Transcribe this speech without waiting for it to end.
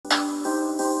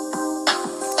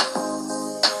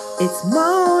It's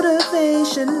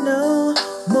motivational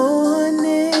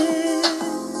morning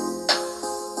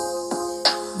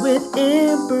with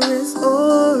Empress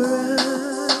Aura.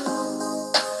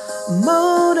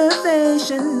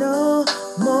 Motivational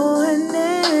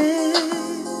morning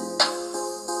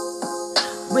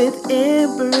with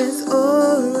Empress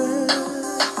Aura.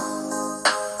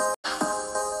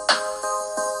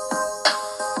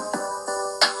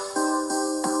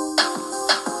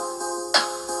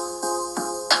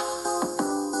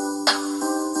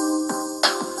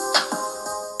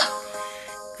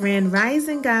 Grand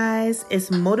Rising, guys. It's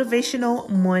Motivational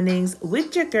Mornings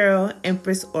with your girl,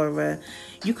 Empress Aura.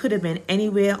 You could have been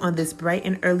anywhere on this bright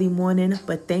and early morning,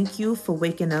 but thank you for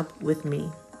waking up with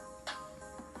me.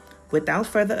 Without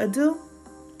further ado,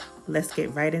 let's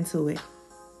get right into it.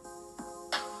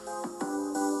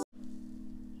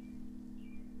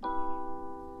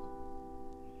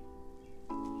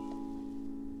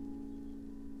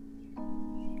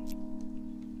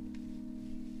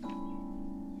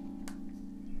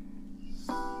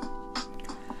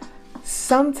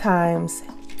 Sometimes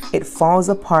it falls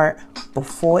apart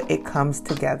before it comes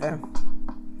together.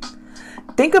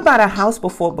 Think about a house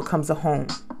before it becomes a home.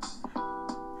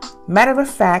 Matter of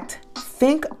fact,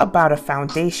 think about a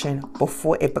foundation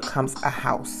before it becomes a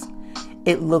house.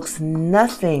 It looks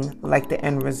nothing like the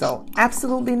end result.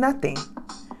 Absolutely nothing.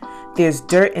 There's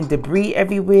dirt and debris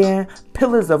everywhere,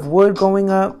 pillars of wood going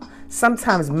up.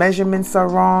 Sometimes measurements are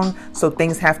wrong, so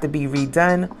things have to be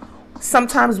redone.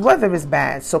 Sometimes weather is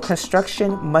bad, so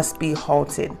construction must be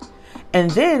halted.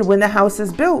 And then when the house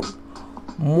is built,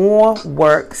 more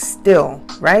work still,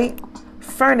 right?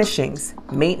 Furnishings,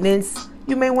 maintenance,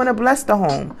 you may want to bless the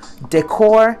home,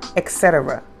 decor,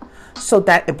 etc., so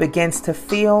that it begins to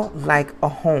feel like a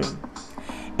home.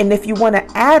 And if you want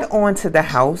to add on to the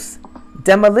house,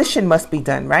 demolition must be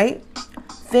done, right?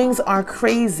 Things are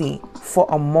crazy for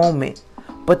a moment,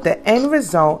 but the end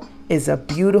result is a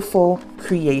beautiful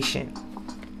creation.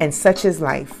 And such is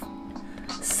life.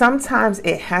 Sometimes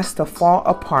it has to fall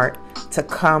apart to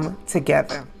come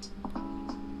together.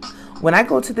 When I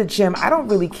go to the gym, I don't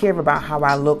really care about how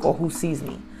I look or who sees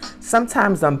me.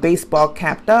 Sometimes I'm baseball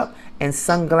capped up and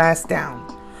sunglass down.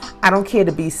 I don't care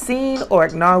to be seen or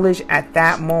acknowledged at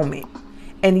that moment.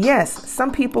 And yes,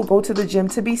 some people go to the gym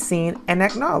to be seen and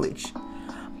acknowledged.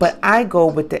 But I go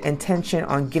with the intention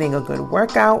on getting a good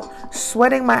workout,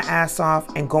 sweating my ass off,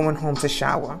 and going home to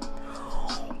shower.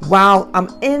 While I'm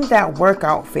in that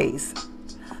workout phase,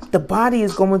 the body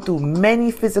is going through many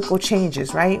physical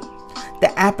changes, right?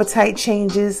 The appetite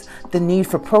changes, the need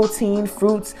for protein,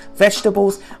 fruits,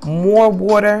 vegetables, more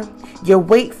water. Your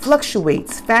weight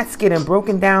fluctuates, fats getting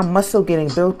broken down, muscle getting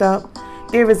built up.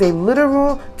 There is a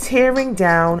literal tearing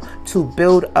down to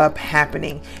build up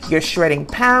happening. You're shredding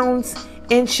pounds,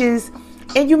 inches,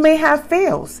 and you may have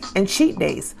fails and cheat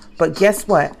days. But guess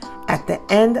what? At the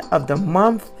end of the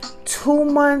month, 2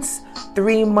 months,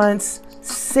 3 months,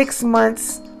 6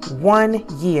 months, 1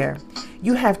 year,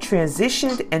 you have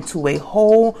transitioned into a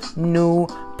whole new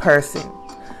person.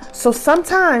 So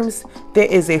sometimes there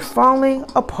is a falling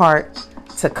apart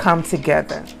to come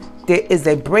together. There is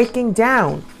a breaking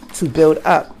down to build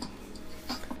up.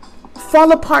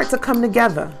 Fall apart to come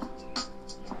together.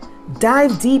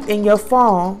 Dive deep in your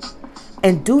fall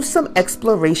and do some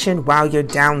exploration while you're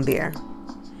down there.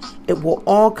 It will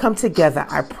all come together,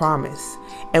 I promise.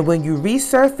 And when you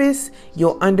resurface,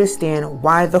 you'll understand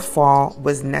why the fall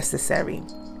was necessary.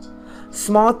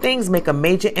 Small things make a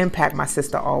major impact, my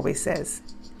sister always says.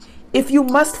 If you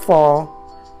must fall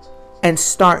and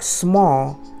start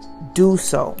small, do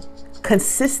so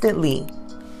consistently.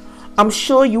 I'm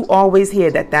sure you always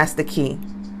hear that that's the key.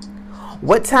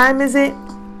 What time is it?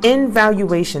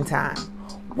 Invaluation time.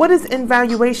 What is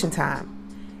invaluation time?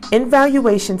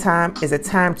 Invaluation time is a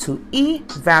time to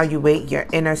evaluate your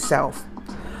inner self.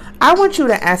 I want you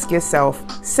to ask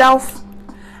yourself, self,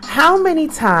 how many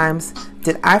times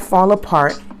did I fall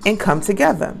apart and come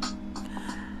together?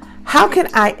 How can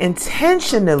I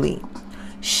intentionally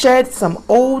shed some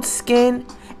old skin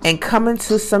and come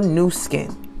into some new skin?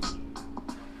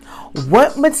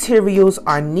 What materials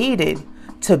are needed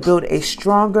to build a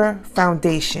stronger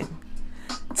foundation,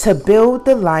 to build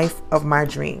the life of my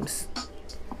dreams?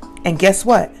 And guess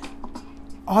what?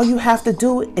 All you have to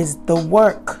do is the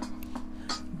work.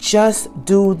 Just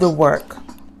do the work.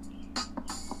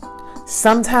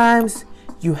 Sometimes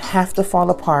you have to fall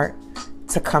apart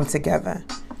to come together.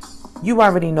 You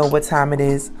already know what time it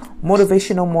is.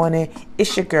 Motivational morning.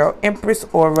 It's your girl, Empress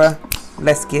Aura.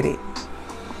 Let's get it.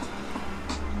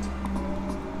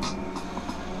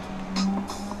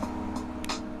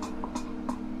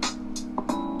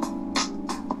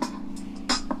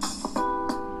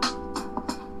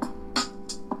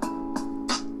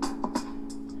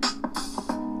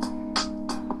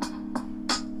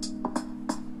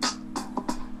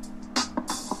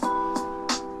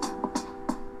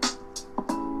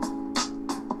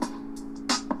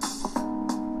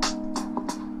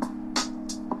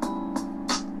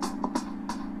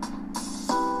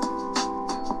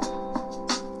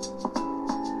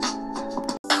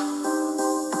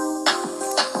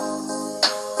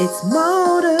 It's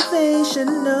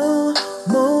motivational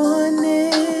morning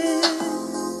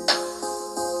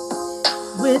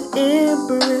with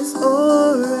Empress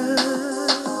Aura.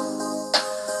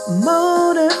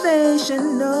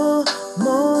 Motivational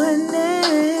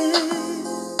morning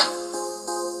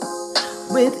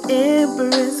with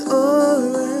Empress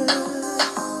Aura.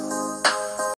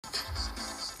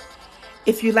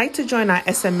 If you'd like to join our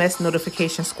SMS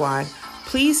notification squad,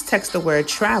 please text the word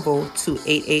travel to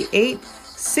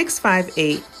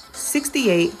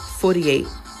 888-658-6848.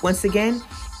 Once again,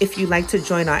 if you'd like to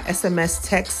join our SMS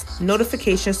text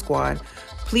notification squad,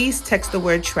 please text the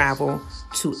word travel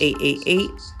to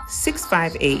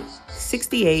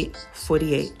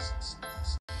 888-658-6848.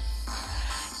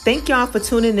 Thank y'all for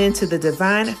tuning in to the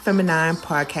Divine Feminine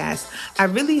podcast. I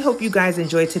really hope you guys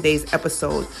enjoyed today's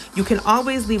episode. You can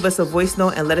always leave us a voice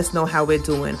note and let us know how we're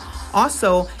doing.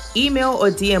 Also, email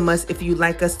or DM us if you'd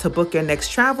like us to book your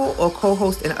next travel or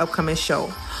co-host an upcoming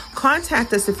show.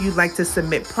 Contact us if you'd like to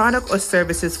submit product or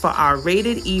services for our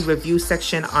Rated E review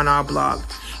section on our blog.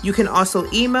 You can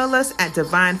also email us at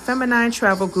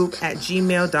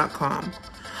divinefemininetravelgroup@gmail.com.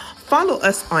 Follow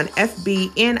us on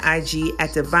FB and IG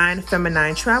at Divine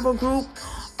Feminine Travel Group.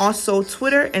 Also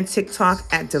Twitter and TikTok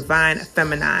at Divine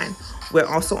Feminine. We're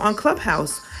also on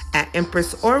Clubhouse at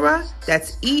Empress Aura.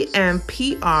 That's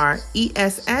EMPRESSAURA.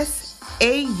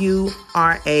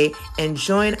 And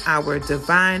join our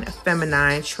Divine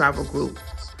Feminine Travel Group.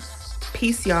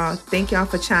 Peace, y'all. Thank y'all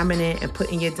for chiming in and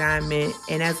putting your dime in.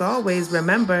 And as always,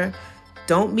 remember,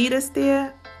 don't meet us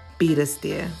there, beat us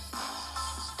there.